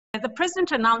the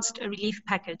president announced a relief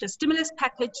package. A stimulus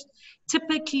package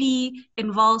typically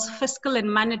involves fiscal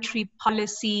and monetary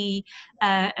policy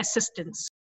assistance.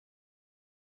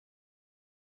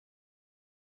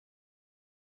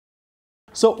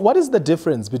 So what is the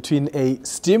difference between a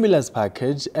stimulus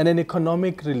package and an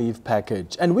economic relief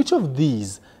package? And which of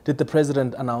these did the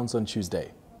president announce on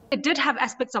Tuesday? It did have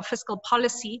aspects of fiscal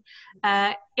policy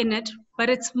in it, but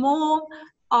it's more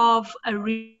of a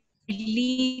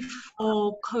relief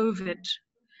for COVID.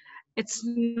 It's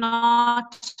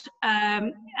not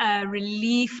a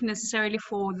relief necessarily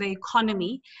for the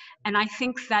economy. And I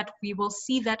think that we will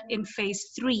see that in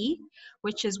phase 3,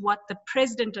 which is what the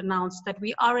president announced, that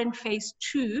we are in phase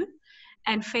 2,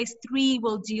 and phase 3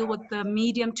 will deal with the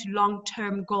medium to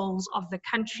long-term goals of the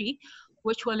country,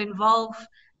 which will involve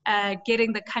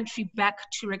getting the country back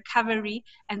to recovery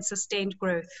and sustained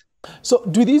growth. So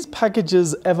do these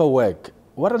packages ever work?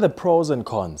 What are the pros and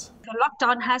cons? The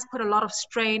lockdown has put a lot of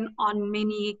strain on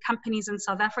many companies in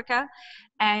South Africa.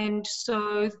 And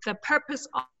so the purpose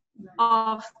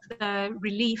of the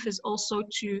relief is also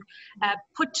to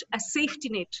put a safety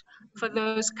net for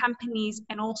those companies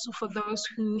and also for those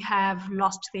who have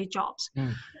lost their jobs.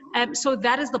 So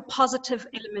that is the positive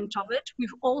element of it.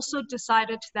 We've also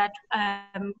decided that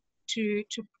to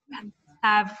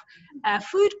have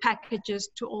food packages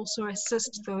to also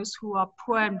assist those who are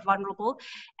poor and vulnerable.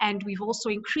 And we've also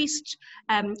increased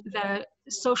the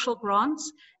social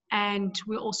grants, and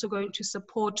we're also going to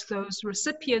support those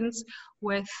recipients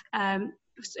with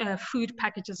food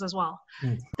packages as well.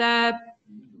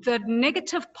 The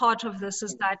negative part of this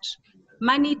is that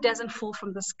money doesn't fall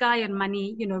from the sky, and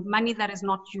money that is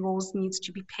not yours needs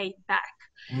to be paid back.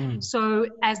 So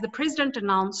as the president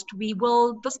announced,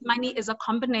 this money is a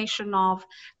combination of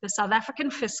the South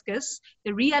African fiscus,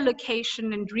 the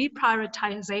reallocation and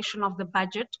reprioritization of the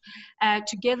budget,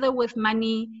 together with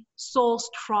money sourced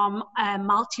from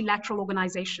multilateral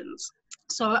organizations.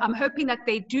 So I'm hoping that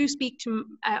they do speak to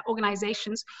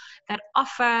organizations that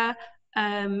offer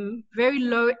very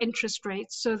low interest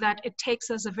rates, so that it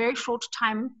takes us a very short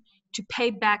time to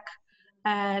pay back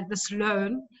this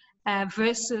loan,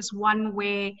 versus one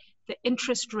where the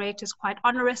interest rate is quite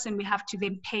onerous and we have to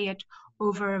then pay it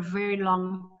over a very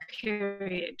long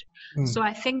period. So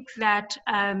I think that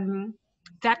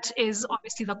that is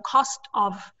obviously the cost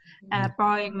of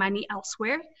borrowing money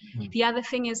elsewhere. The other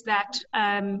thing is that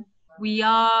we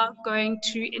are going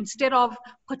to, instead of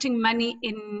putting money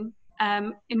in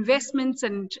investments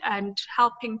and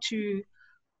helping to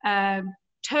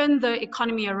turn the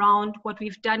economy around, what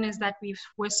we've done is that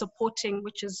we're supporting,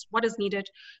 which is what is needed,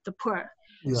 the poor.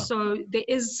 So there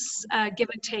is a give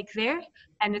and take there,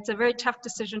 and it's a very tough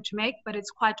decision to make, but it's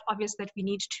quite obvious that we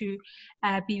need to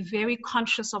be very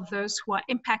conscious of those who are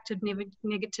impacted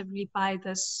negatively by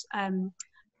this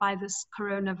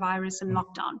coronavirus and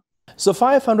lockdown. So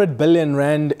 500 billion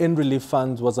rand in relief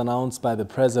funds was announced by the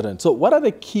president. So what are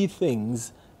the key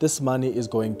things this money is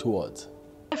going towards?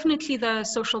 Definitely the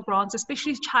social grants,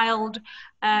 especially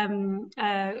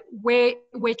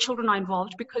where children are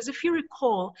involved. Because if you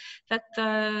recall that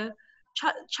the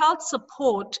child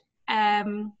support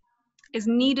is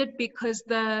needed because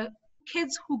the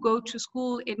kids who go to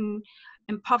school in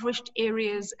impoverished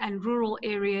areas and rural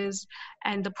areas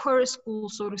and the poorest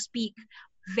schools, so to speak,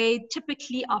 they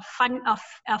typically are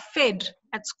fed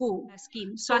at school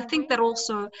schemes. So I think that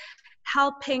also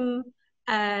helping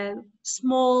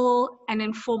small and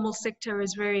informal sector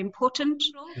is very important.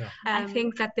 I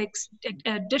think that the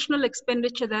additional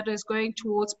expenditure that is going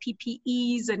towards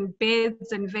PPEs and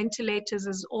beds and ventilators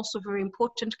is also very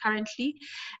important currently.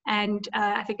 And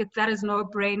I think that is no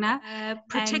brainer.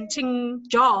 Protecting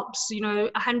jobs,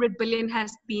 100 billion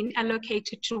has been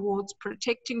allocated towards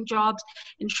protecting jobs,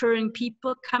 ensuring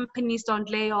companies don't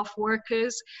lay off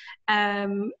workers,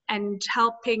 and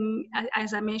helping,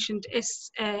 as I mentioned,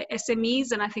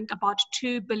 SMEs. And I think about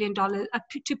 $2 billion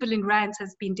rands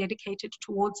has been dedicated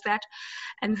towards that.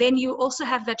 And then you also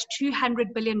have that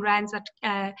 200 billion rands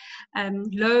that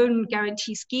loan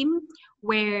guarantee scheme,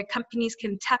 where companies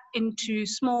can tap into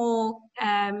small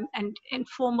and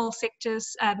informal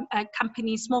sectors.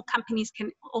 Small companies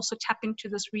can also tap into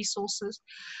this resource,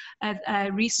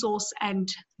 and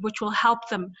which will help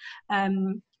them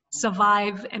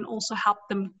survive and also help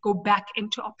them go back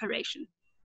into operation.